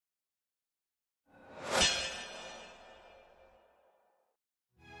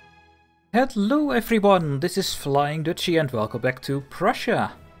Hello everyone, this is Flying Dutchie and welcome back to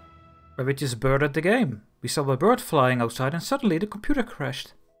Prussia, where we just birded the game. We saw a bird flying outside and suddenly the computer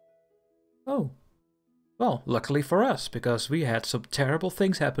crashed. Oh. Well, luckily for us, because we had some terrible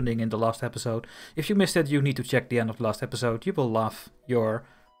things happening in the last episode. If you missed it, you need to check the end of the last episode. You will laugh your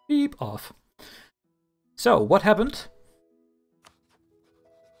beep off. So, what happened?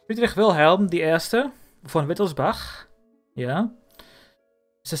 Friedrich Wilhelm I von Wittelsbach. Yeah.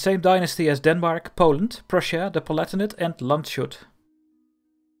 It's the same dynasty as Denmark, Poland, Prussia, the Palatinate, and Landshut.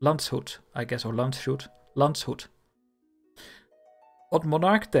 Landshut, I guess, or Landshut. Landshut. On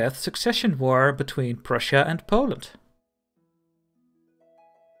monarch death, succession war between Prussia and Poland.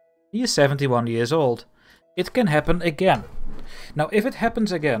 He is 71 years old. It can happen again. Now, if it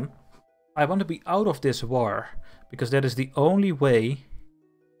happens again, I want to be out of this war, because that is the only way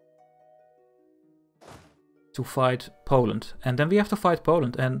to fight Poland. And then we have to fight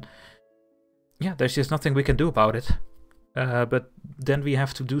Poland, and yeah, there's just nothing we can do about it. But then we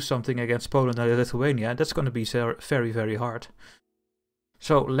have to do something against Poland and Lithuania, and that's going to be very, very hard.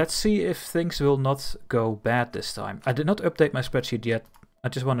 So let's see if things will not go bad this time. I did not update my spreadsheet yet. I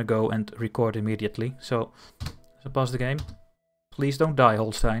just want to go and record immediately. So pause the game. Please don't die,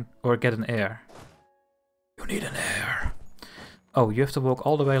 Holstein, or get an heir. You need an heir. Oh, you have to walk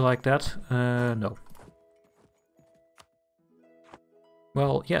all the way like that? No.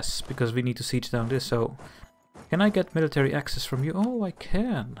 Well, yes, because we need to siege down this, so... Can I get military access from you? Oh, I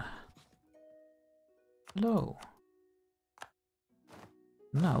can. Hello.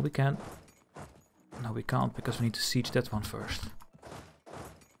 No, we can. No, we can't, because we need to siege that one first.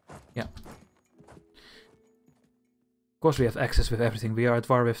 Yeah. Of course we have access with everything. We are at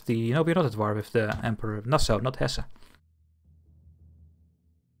war with the... No, we're not at war with the Emperor of Nassau, not Hesse.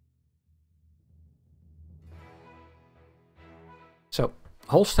 So,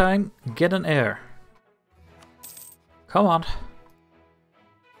 Holstein, get an heir. Come on.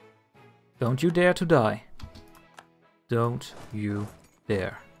 Don't you dare to die. Don't you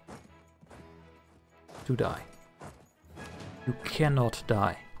dare to die. You cannot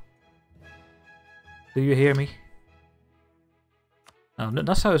die. Do you hear me? Now,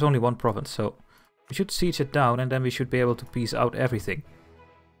 Nassau is only one province, so we should siege it down and then we should be able to piece out everything.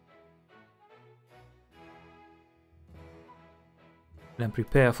 Then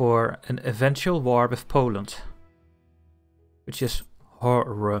prepare for an eventual war with Poland, which is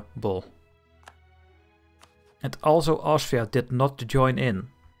horrible. And also Austria did not join in.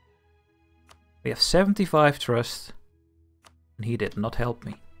 We have 75 trust, and he did not help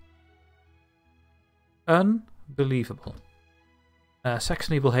me. Unbelievable.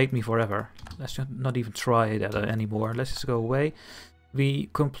 Saxony will hate me forever. Let's not even try that anymore. Let's just go away. We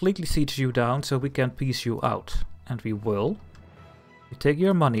completely siege you down so we can piece you out. And we will. We take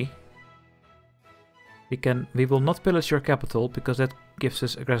your money. We will not pillage your capital because that gives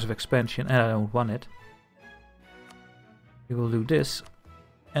us aggressive expansion and I don't want it. We will do this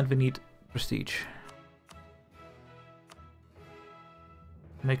and we need prestige.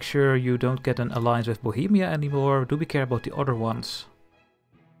 Make sure you don't get an alliance with Bohemia anymore. Do we care about the other ones?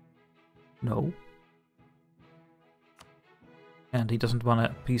 No. And he doesn't want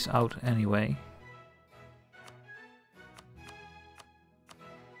to peace out anyway.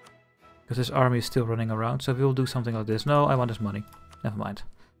 Because his army is still running around, so we'll do something like this. No, I want his money. Never mind.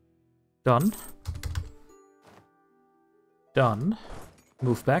 Done. Done.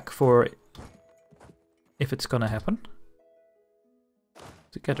 Move back for if it's gonna happen.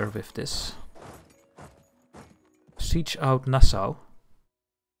 Together with this. Siege out Nassau.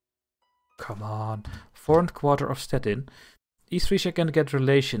 Come on. Foreign quarter of Stettin. East Frisia can get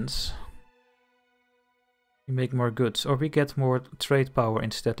relations. We make more goods, or we get more trade power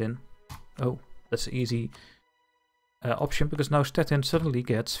in Stettin. Oh, that's an easy option, because now Stettin suddenly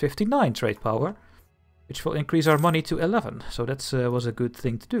gets 59 trade power, which will increase our money to 11. So that was a good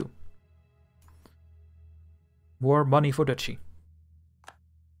thing to do. More money for Dutchy.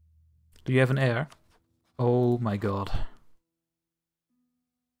 Do you have an heir? Oh my god.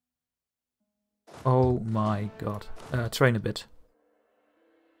 Oh my god. Train a bit.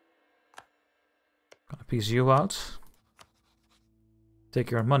 Gonna piece you out. Take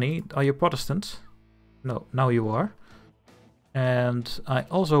your money. Are you Protestant? No, now you are. And I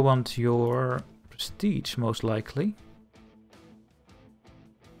also want your prestige, most likely.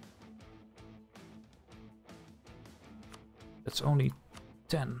 That's only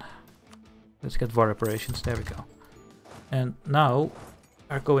 10. Let's get war reparations. There we go. And now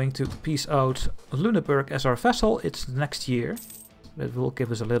are going to piece out Lüneburg as our vassal. It's next year. That will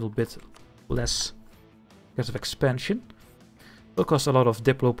give us a little bit less because of expansion. Will cost a lot of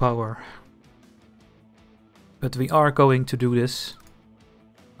Diplo power, But we are going to do this.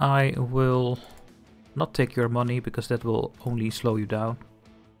 I will not take your money because that will only slow you down.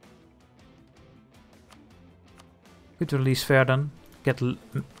 Could release Verden, get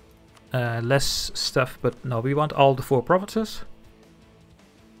less stuff, but no, we want all the 4 provinces.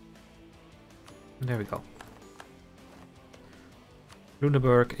 There we go.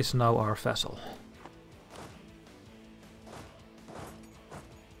 Brandenburg is now our vassal.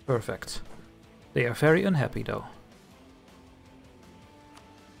 Perfect. They are very unhappy though.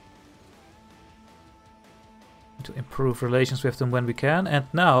 To improve relations with them when we can. And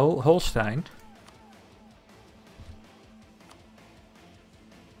now Holstein.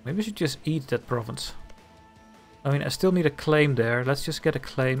 Maybe we should just eat that province. I mean, I still need a claim there. Let's just get a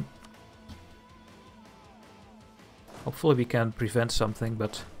claim. Hopefully we can prevent something,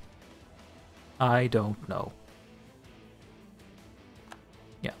 but I don't know.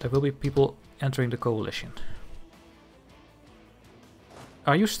 Yeah, there will be people entering the coalition.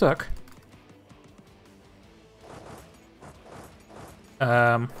 Are you stuck?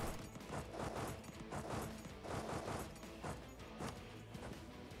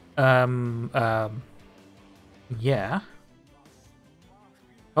 Yeah.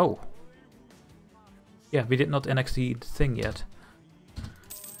 Oh. Yeah, we did not annex the thing yet.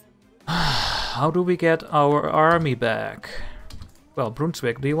 How do we get our army back? Well,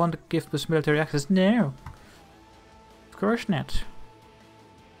 Brunswick, do you want to give us military access? No. Of course not.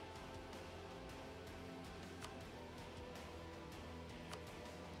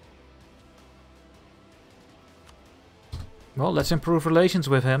 Well, let's improve relations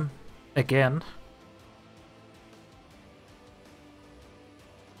with him. Again.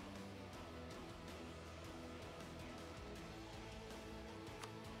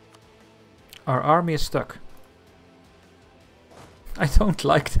 Our army is stuck. I don't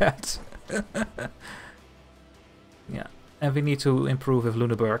like that. Yeah, and we need to improve with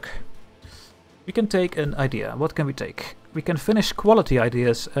Lüneburg. We can take an idea. What can we take? We can finish quality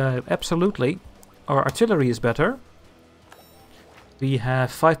ideas. Absolutely. Our artillery is better. We have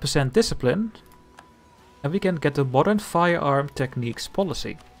 5% discipline. And we can get the modern firearm techniques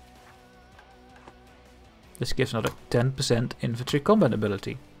policy. This gives another 10% infantry combat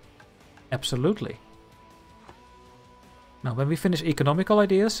ability. Absolutely. Now, when we finish economical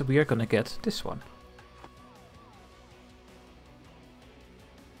ideas, we are gonna get this one.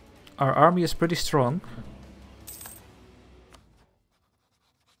 Our army is pretty strong.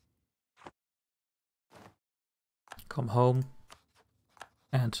 Come home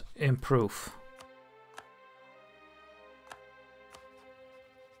and improve.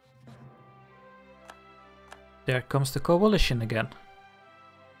 There comes the coalition again.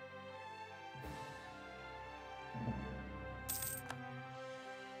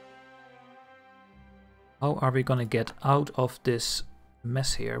 How are we gonna get out of this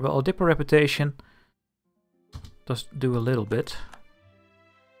mess here? Well, a dipper reputation does do a little bit.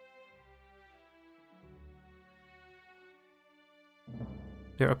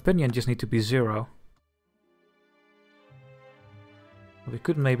 Their opinion just need to be 0. We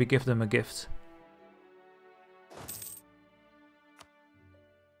could maybe give them a gift.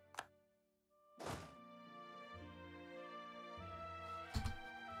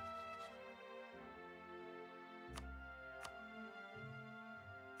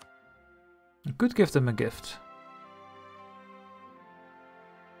 I could give them a gift.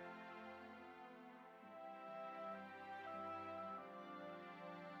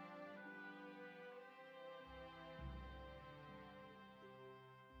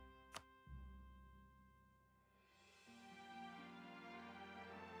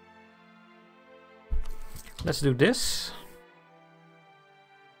 Let's do this.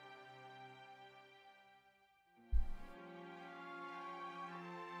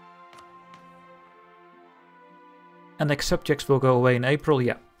 And next subjects will go away in April.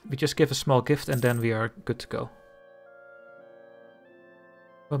 Yeah, we just give a small gift and then we are good to go.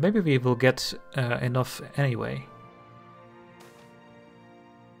 Well, maybe we will get enough anyway.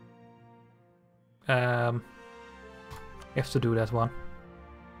 We have to do that one.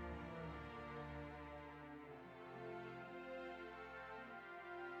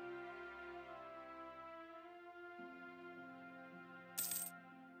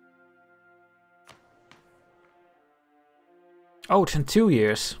 Oh, it's in 2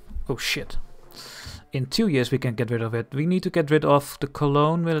 years. Oh shit. In 2 years we can get rid of it. We need to get rid of the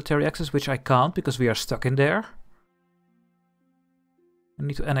Cologne military access, which I can't because we are stuck in there. I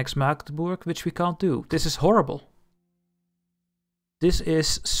need to annex Magdeburg, which we can't do. This is horrible. This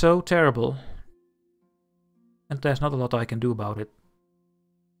is so terrible. And there's not a lot I can do about it.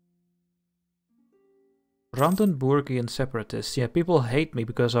 Brandenburgian separatists. Yeah, people hate me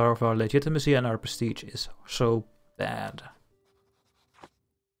because of our legitimacy and our prestige is so bad.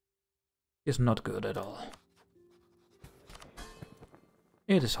 It's not good at all.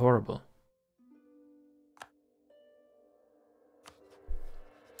 It is horrible.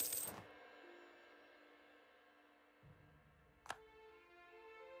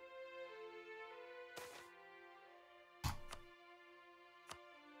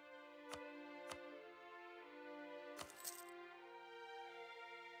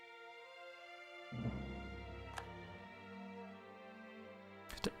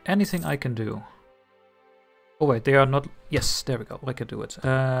 Is there anything I can do? Oh wait, they are not... Yes, there we go, I can do it.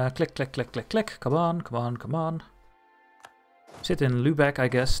 Click, click, click, click, click. Come on, come on, come on. Sit in Lübeck, I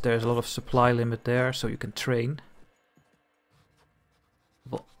guess. There's a lot of supply limit there, so you can train.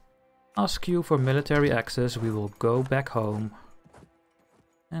 We'll ask you for military access. We will go back home.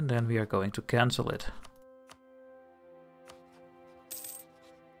 And then we are going to cancel it.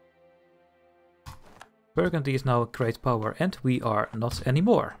 Burgundy is now a great power, and we are not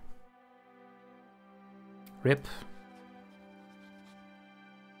anymore. RIP.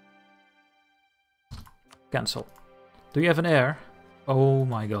 Cancel. Do you have an heir? Oh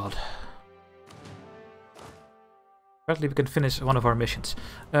my god. Apparently we can finish one of our missions.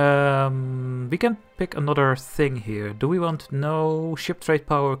 We can pick another thing here. Do we want... No, ship trade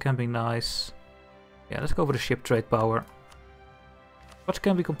power can be nice. Yeah, let's go for the ship trade power. What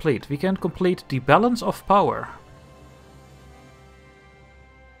can we complete? We can complete the balance of power.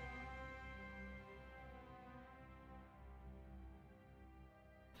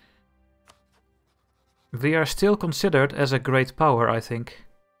 We are still considered as a great power, I think.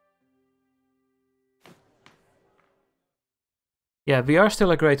 Yeah, we are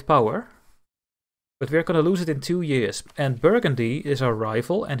still a great power. But we're gonna lose it in 2 years. And Burgundy is our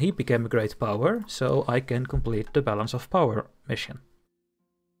rival, and he became a great power, so I can complete the balance of power mission.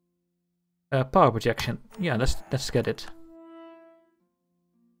 Power projection. Yeah, let's get it.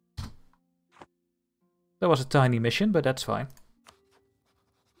 That was a tiny mission, but that's fine.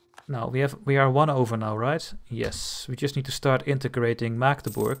 Now we are 1 over now, right? Yes. We just need to start integrating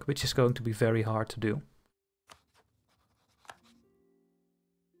Magdeburg, which is going to be very hard to do.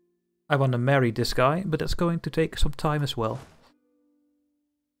 I want to marry this guy, but that's going to take some time as well.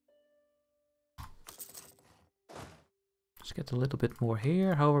 Let's get a little bit more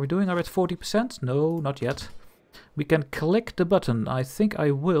here. How are we doing? Are we at 40%? No, not yet. We can click the button. I think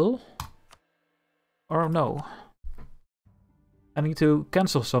I will. Or no. I need to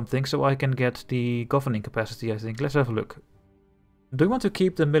cancel something so I can get the governing capacity, I think. Let's have a look. Do we want to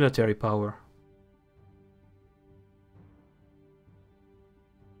keep the military power?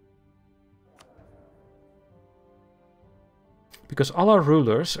 Because all our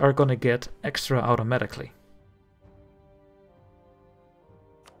rulers are gonna get extra automatically.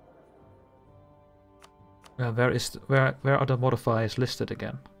 Where are the modifiers listed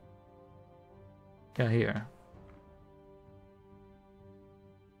again? Yeah, here.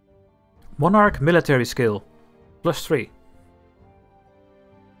 Monarch military skill, +3.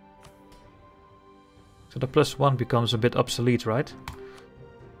 So the +1 becomes a bit obsolete, right?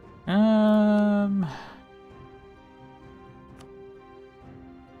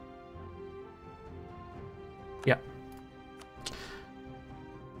 Yeah.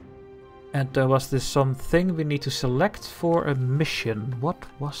 And there was this something we need to select for a mission. What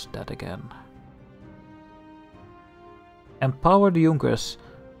was that again? Empower the Junkers.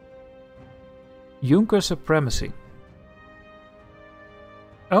 Junker supremacy.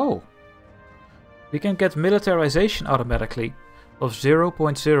 Oh! We can get militarization automatically of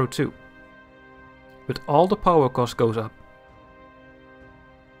 0.02. But all the power cost goes up.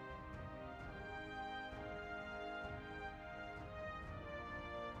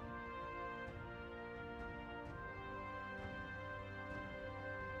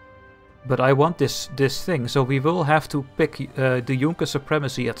 But I want this thing, so we will have to pick the Junker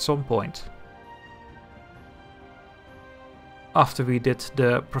supremacy at some point. After we did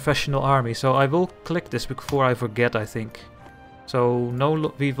the professional army, so I will click this before I forget, I think. So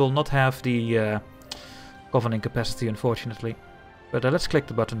no, we will not have the governing capacity, unfortunately. But let's click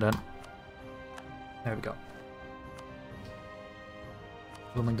the button then. There we go.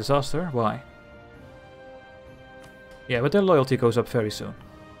 Blooming disaster? Why? Yeah, but their loyalty goes up very soon.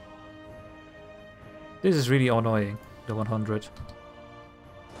 This is really annoying, the 100.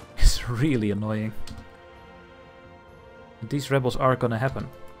 It's really annoying. These rebels are gonna happen.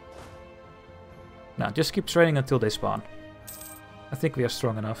 Now, just keep training until they spawn. I think we are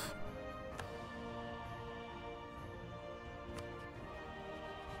strong enough.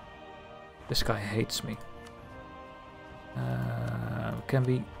 This guy hates me. can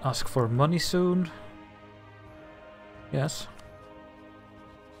we ask for money soon? Yes.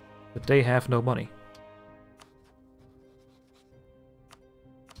 But they have no money.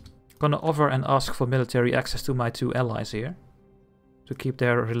 Gonna offer and ask for military access to my 2 allies here. To keep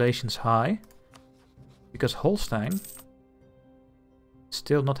their relations high. Because Holstein is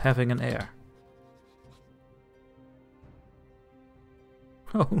still not having an heir.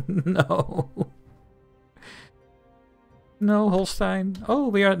 Oh no. No, Holstein. Oh,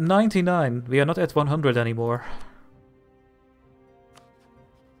 we are at 99. We are not at 100 anymore.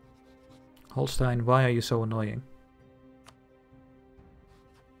 Holstein, why are you so annoying?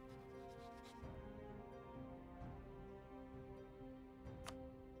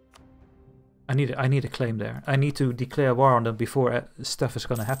 I need a claim there. I need to declare war on them before stuff is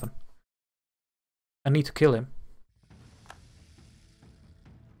gonna happen. I need to kill him.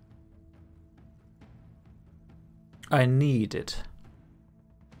 I need it.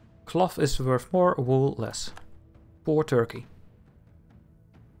 Cloth is worth more, wool less. Poor Turkey.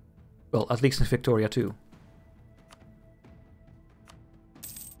 Well, at least in Victoria too.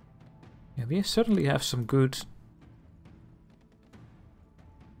 Yeah, we certainly have some good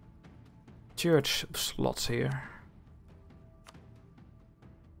church slots here.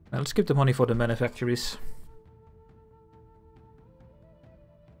 Now let's keep the money for the manufactories.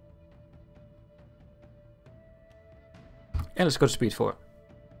 And let's go to speed 4.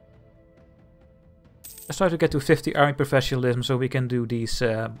 Let's try to get to 50 army professionalism so we can do these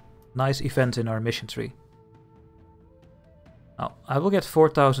nice events in our mission tree. Now, I will get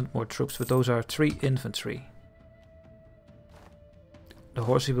 4,000 more troops, but those are 3 infantry. The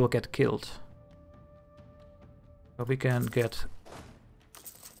horsey will get killed. But we can get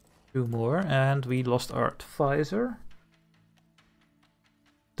 2 more, and we lost our advisor.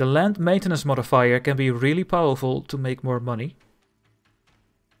 The land maintenance modifier can be really powerful to make more money.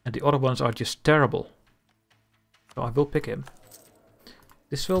 And the other ones are just terrible. So I will pick him.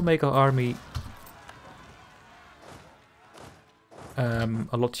 This will make our army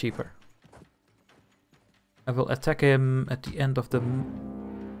a lot cheaper. I will attack him at the end of the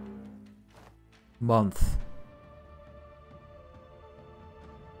month.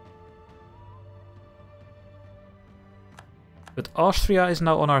 But Austria is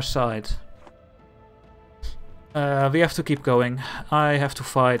now on our side. We have to keep going. I have to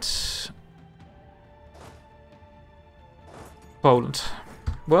fight Poland.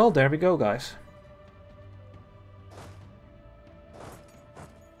 Well, there we go, guys.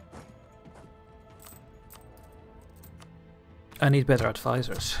 I need better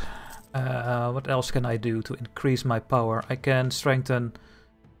advisors. What else can I do to increase my power? I can strengthen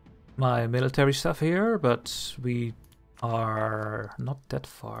my military stuff here, but we are not that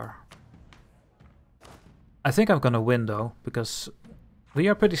far. I think I'm gonna win though, because we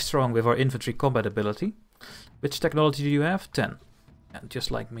are pretty strong with our infantry combat ability. Which technology do you have? 10. And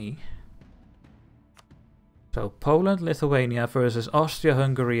just like me. So Poland, Lithuania versus Austria,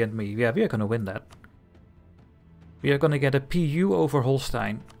 Hungary and me. Yeah, we are gonna win that. We are gonna get a PU over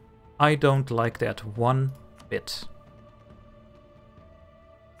Holstein. I don't like that one bit.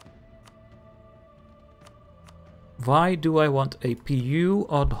 Why do I want a PU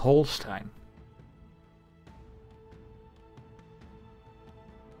on Holstein?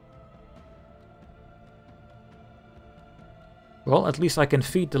 Well, at least I can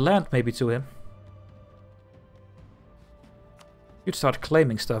feed the land maybe to him. You'd start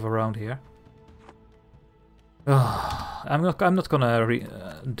claiming stuff around here. I'm not gonna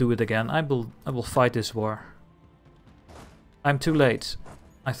do it again. I will fight this war. I'm too late.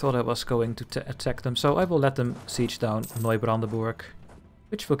 I thought I was going to attack them, so I will let them siege down Brandenburg,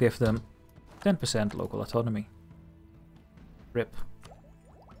 which will give them 10% local autonomy. RIP.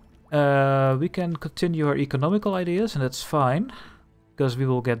 We can continue our economical ideas, and that's fine, because we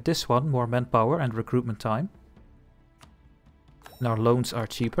will get this one, more manpower and recruitment time. And our loans are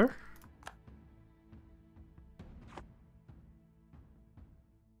cheaper.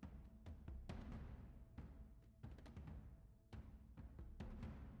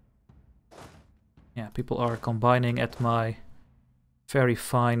 Yeah, people are combining at my very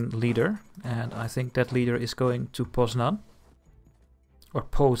fine leader, and I think that leader is going to Poznan. Or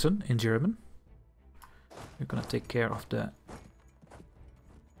Posen in German. We're gonna take care of the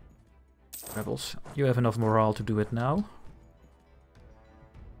rebels. You have enough morale to do it now.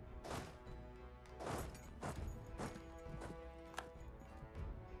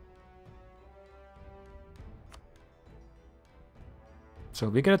 So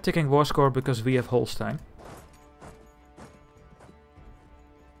we get a ticking war score because we have Holstein.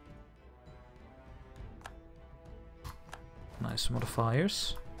 Nice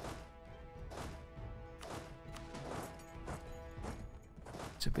modifiers.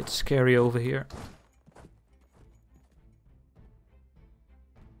 It's a bit scary over here.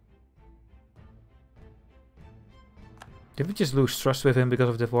 Did we just lose trust with him because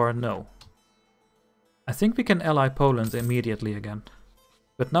of the war? No. I think we can ally Poland immediately again.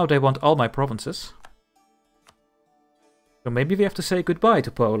 But now they want all my provinces. So maybe we have to say goodbye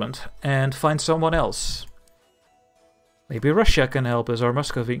to Poland and find someone else. Maybe Russia can help us, or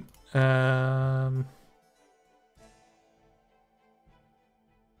Muscovy.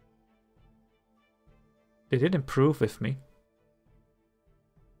 They did improve with me.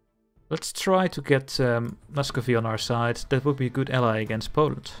 Let's try to get Muscovy on our side. That would be a good ally against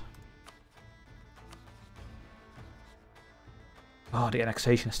Poland. Oh, the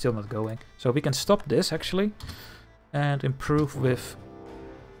annexation is still not going. So we can stop this actually and improve with...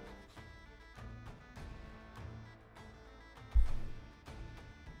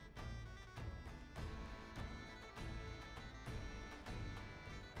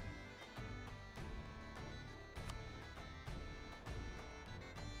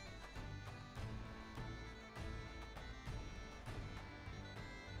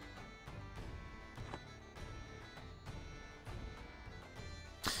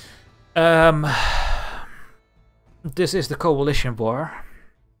 This is the coalition war.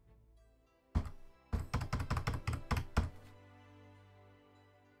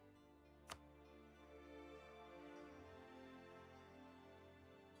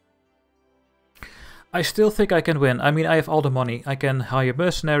 I still think I can win. I mean, I have all the money. I can hire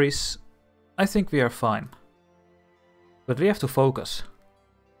mercenaries. I think we are fine. But we have to focus.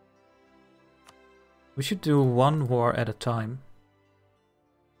 We should do one war at a time.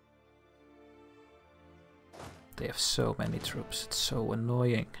 They have so many troops. It's so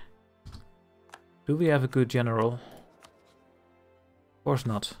annoying. Do we have a good general? Of course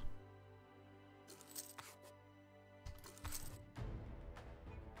not.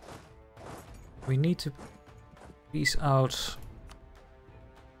 We need to peace out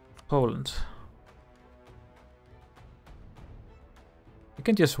Poland. We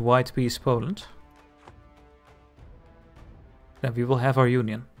can just white peace Poland. Then we will have our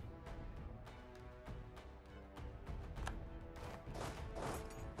union.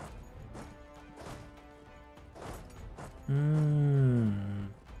 Hmm.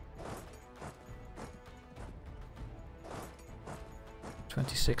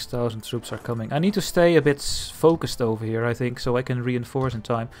 26,000 troops are coming. I need to stay a bit focused over here, I think, so I can reinforce in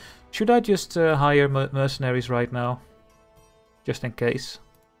time. Should I just hire mercenaries right now? Just in case.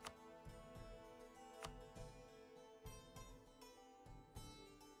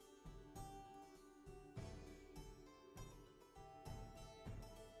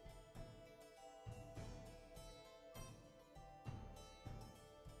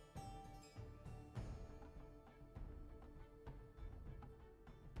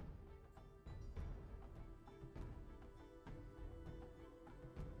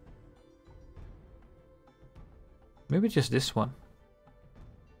 Maybe just this one.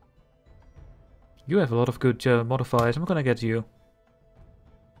 You have a lot of good modifiers. I'm gonna get you.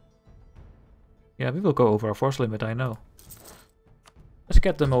 Yeah, we will go over our force limit, I know. Let's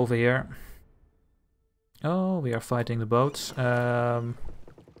get them over here. Oh, we are fighting the boats.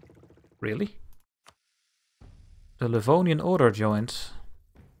 Really? The Livonian Order joined.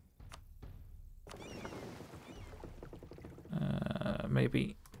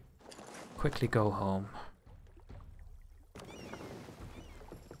 Maybe quickly go home.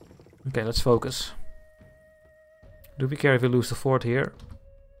 Okay, let's focus. Do we care if we lose the fort here?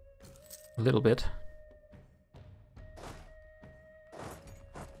 A little bit.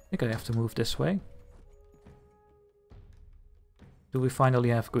 I think I have to move this way. Do we finally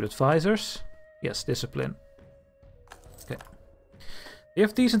have good advisors? Yes, discipline. Okay. We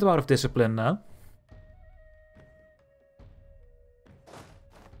have decent amount of discipline now.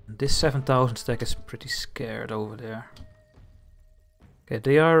 This 7,000 stack is pretty scared over there. Okay,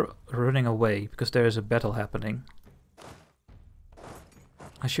 they are running away because there is a battle happening.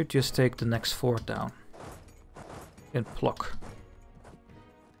 I should just take the next fort down. And block.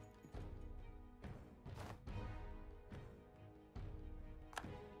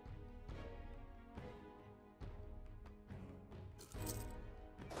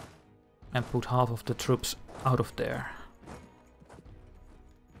 And put half of the troops out of there.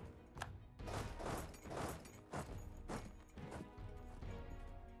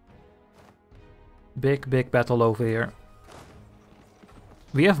 Big battle over here.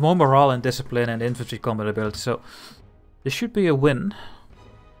 We have more morale and discipline and infantry combat ability, so this should be a win.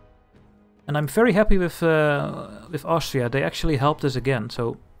 And I'm very happy with Austria. They actually helped us again,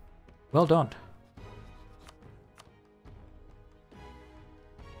 so well done.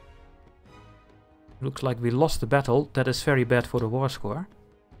 Looks like we lost the battle. That is very bad for the war score.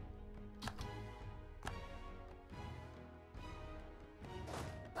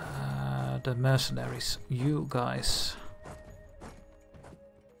 The mercenaries, you guys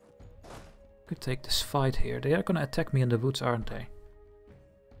could take this fight here. They are gonna attack me in the woods, aren't they?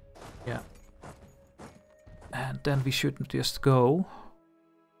 Yeah. And then we should just go.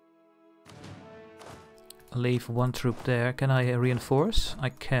 Leave one troop there. Can I reinforce? I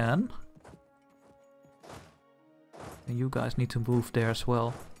can. And you guys need to move there as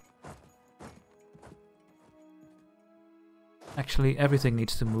well. Actually, everything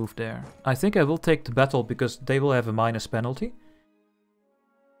needs to move there. I think I will take the battle because they will have a minus penalty.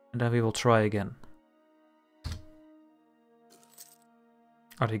 And then we will try again.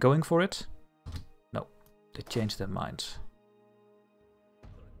 Are they going for it? No, they changed their minds.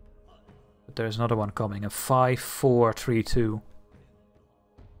 But there's another one coming. A 5-4-3-2.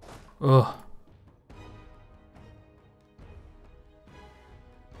 Ugh.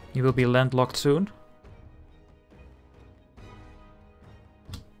 You will be landlocked soon.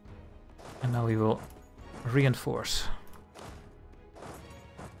 And now we will reinforce.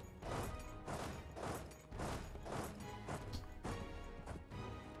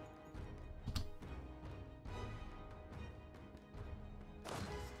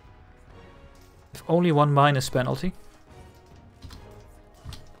 If only one minus penalty.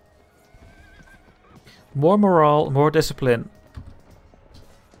 More morale, more discipline.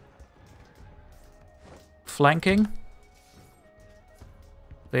 Flanking.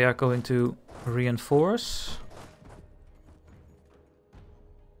 They are going to reinforce.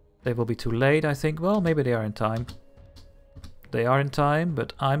 They will be too late, I think. Well, maybe they are in time. They are in time,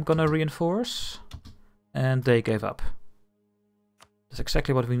 but I'm gonna reinforce. And they gave up. That's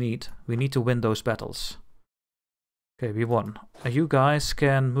exactly what we need. We need to win those battles. Okay, we won. You guys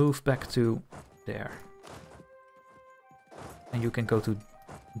can move back to there. And you can go to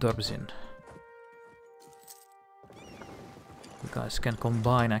Dobrzin. You guys can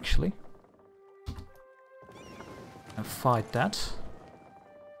combine actually. And fight that.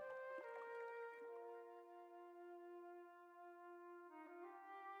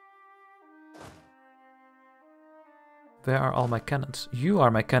 Where are all my cannons? You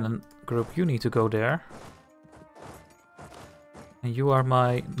are my cannon group. You need to go there. And you are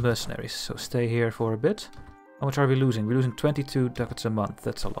my mercenaries. So stay here for a bit. How much are we losing? We're losing 22 ducats a month.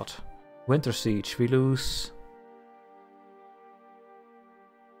 That's a lot. Winter Siege. We lose...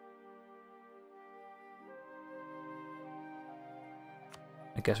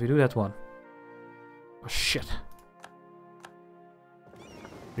 I guess we do that one. Oh shit.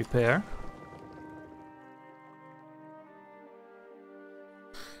 Repair.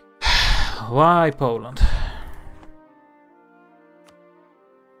 Why Poland?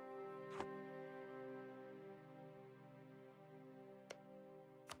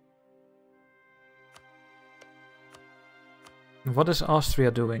 What is Austria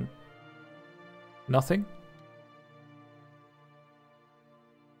doing? Nothing?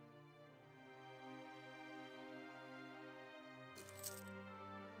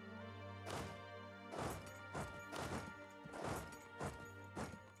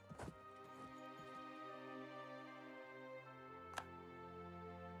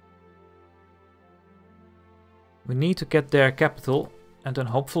 We need to get their capital, and then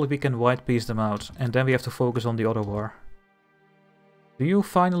hopefully we can white piece them out. And then we have to focus on the other war. Do you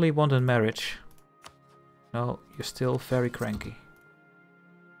finally want a marriage? No, you're still very cranky.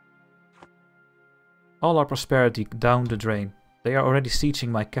 All our prosperity down the drain. They are already sieging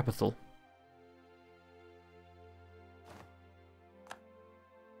my capital.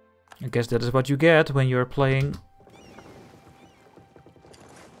 I guess that is what you get when you're playing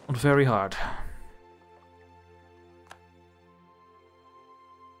on very hard.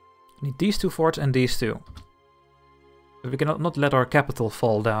 Need these two forts and these two. But we cannot not let our capital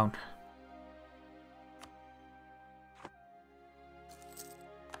fall down.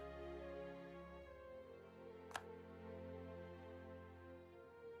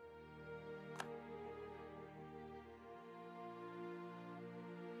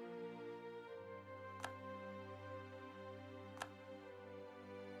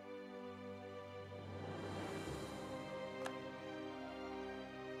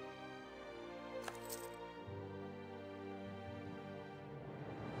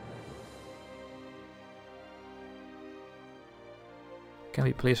 Can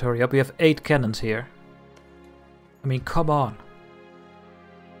we please hurry up? We have 8 cannons here. I mean, come on.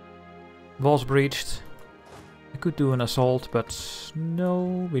 Walls breached. I could do an assault, but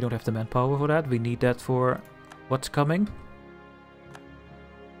no, we don't have the manpower for that. We need that for what's coming.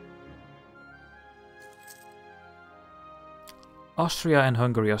 Austria and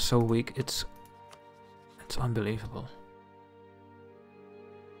Hungary are so weak, it's unbelievable.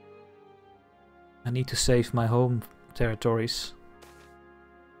 I need to save my home territories.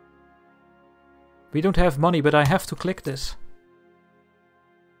 We don't have money, but I have to click this.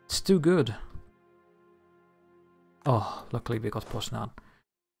 It's too good. Oh, luckily we got Poznan.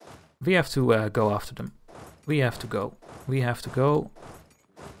 We have to go after them. We have to go. We have to go.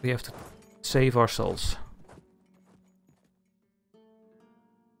 We have to save our souls.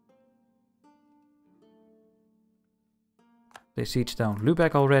 They siege down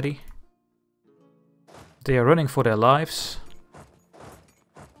Lübeck already. They are running for their lives.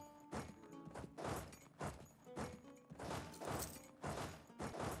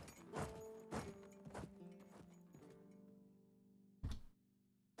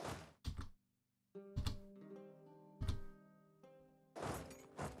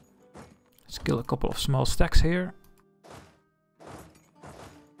 Let's kill a couple of small stacks here.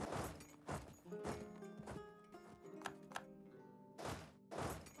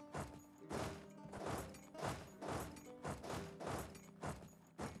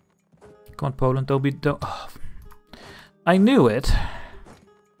 Come on, Poland, don't. Oh. I knew it.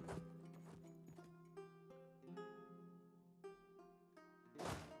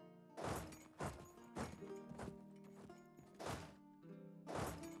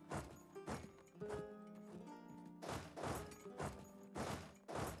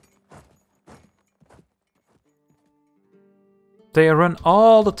 They run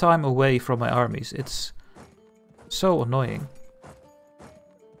all the time away from my armies. It's so annoying.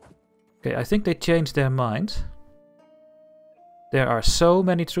 Okay, I think they changed their mind. There are so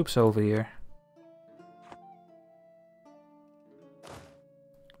many troops over here.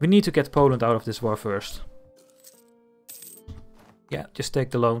 We need to get Poland out of this war first. Yeah, just take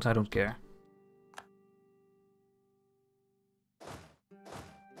the loans, I don't care.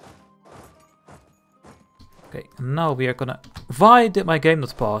 Okay, now we are gonna... Why did my game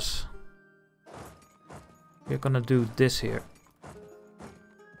not pause? We're gonna do this here.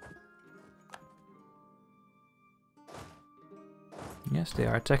 Yes, they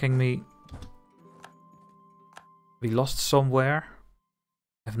are attacking me. We lost somewhere.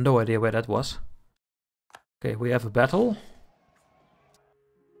 I have no idea where that was. Okay, we have a battle.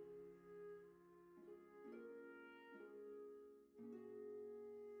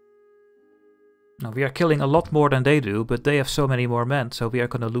 Now we are killing a lot more than they do, but they have so many more men, so we are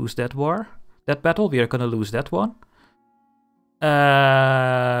gonna lose that war. That battle, we are gonna lose that one.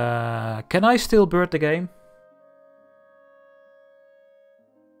 Can I still bird the game?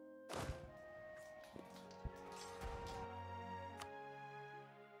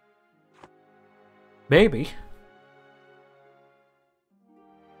 Maybe.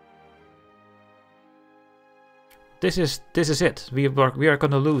 This is it. We are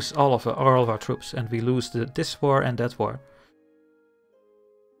gonna lose all of our troops, and we lose this war and that war.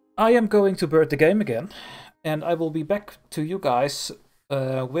 I am going to bird the game again, and I will be back to you guys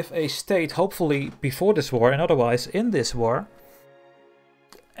with a state hopefully before this war, and otherwise in this war.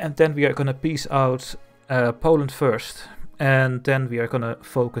 And then we are gonna peace out Poland first, and then we are gonna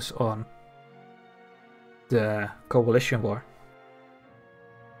focus on the coalition war.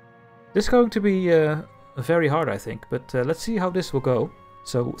 This is going to be very hard, I think, but let's see how this will go.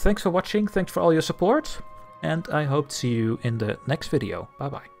 So thanks for watching, thanks for all your support, and I hope to see you in the next video. Bye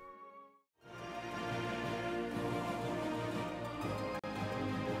bye.